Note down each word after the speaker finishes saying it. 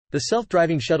The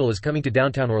self-driving shuttle is coming to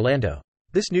downtown Orlando.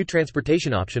 This new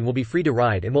transportation option will be free to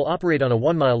ride and will operate on a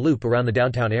 1-mile loop around the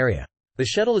downtown area. The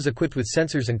shuttle is equipped with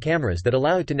sensors and cameras that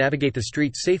allow it to navigate the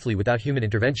streets safely without human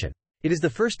intervention. It is the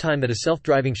first time that a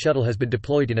self-driving shuttle has been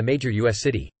deployed in a major U.S.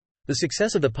 city. The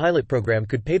success of the pilot program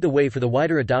could pave the way for the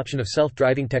wider adoption of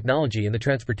self-driving technology in the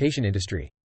transportation industry.